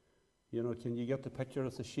 You know, can you get the picture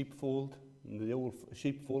of the sheepfold? And the old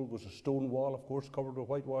sheepfold was a stone wall, of course, covered with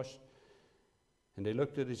whitewash. And he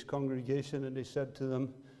looked at his congregation and he said to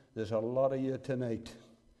them, there's a lot of you tonight,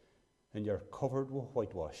 and you're covered with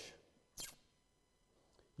whitewash.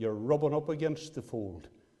 You're rubbing up against the fold,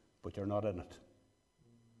 but you're not in it.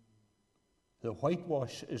 The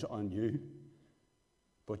whitewash is on you,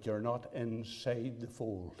 but you're not inside the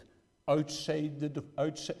fold. The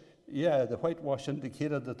whitewash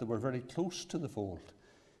indicated that they were very close to the fold,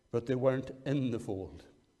 but they weren't in the fold.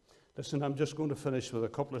 Listen, I'm just going to finish with a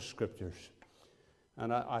couple of scriptures.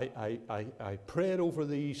 And I prayed over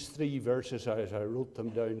these 3 verses as I wrote them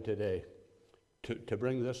down today to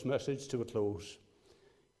bring this message to a close.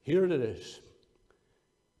 Here it is.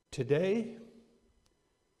 Today,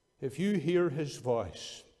 if you hear his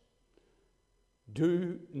voice,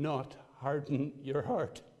 do not harden your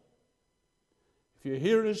heart. If you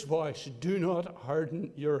hear his voice, do not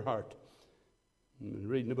harden your heart. I'm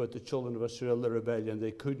reading about the children of Israel, the rebellion.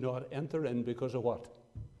 They could not enter in because of what?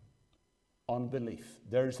 Unbelief.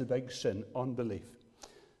 There's the big sin, unbelief.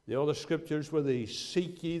 The other scriptures were these: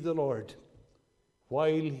 seek ye the Lord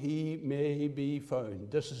while he may be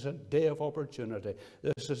found. This is a day of opportunity.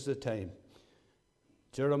 This is the time.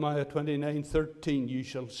 Jeremiah 29:13, you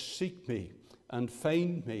shall seek me and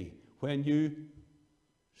find me when you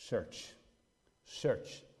search.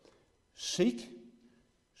 Search. Seek,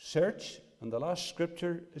 search, and the last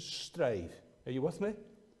scripture is strive. Are you with me?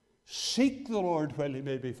 Seek the Lord while he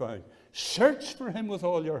may be found. Search for him with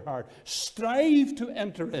all your heart. Strive to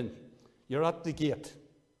enter in. You're at the gate.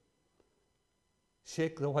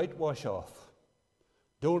 Shake the whitewash off.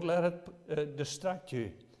 Don't let it distract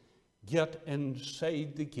you. Get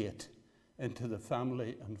inside the gate into the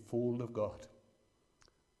family and fold of God.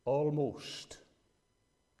 Almost.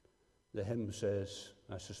 The hymn says,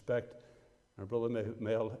 I suspect our brother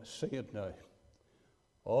Mel sing it now.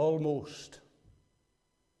 Almost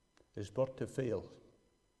is but to fail.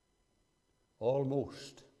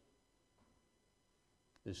 Almost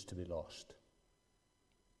is to be lost.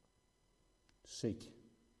 Seek,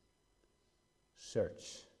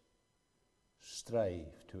 search,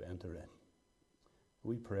 strive to enter in.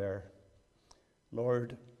 We pray.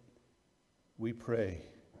 Lord, we pray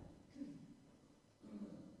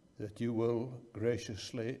that you will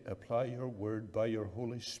graciously apply your word by your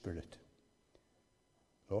Holy Spirit.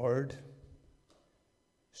 Lord,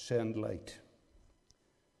 send light.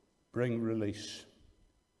 Bring release.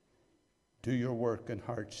 Do your work in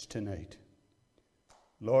hearts tonight.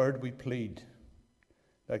 Lord, we plead,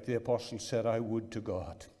 like the apostle said, I would to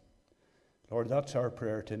God. Lord, that's our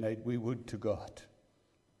prayer tonight. We would to God.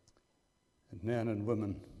 And men and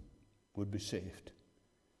women would be saved.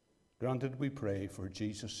 Granted, we pray for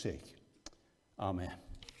Jesus' sake. Amen.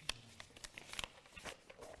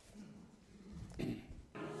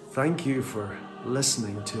 Thank you for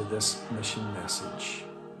listening to this mission message.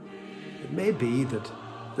 It may be that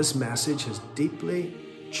this message has deeply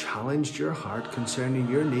challenged your heart concerning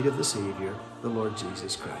your need of the Saviour, the Lord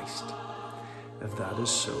Jesus Christ. If that is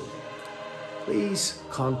so, please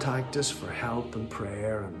contact us for help and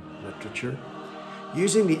prayer and literature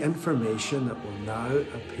using the information that will now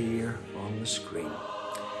appear on the screen.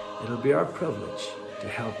 It'll be our privilege to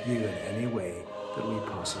help you in any way that we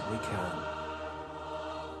possibly can.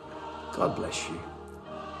 God bless you.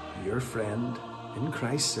 Your friend in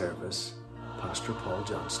Christ's service, Pastor Paul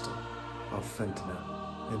Johnston of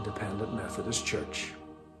Fintona Independent Methodist Church.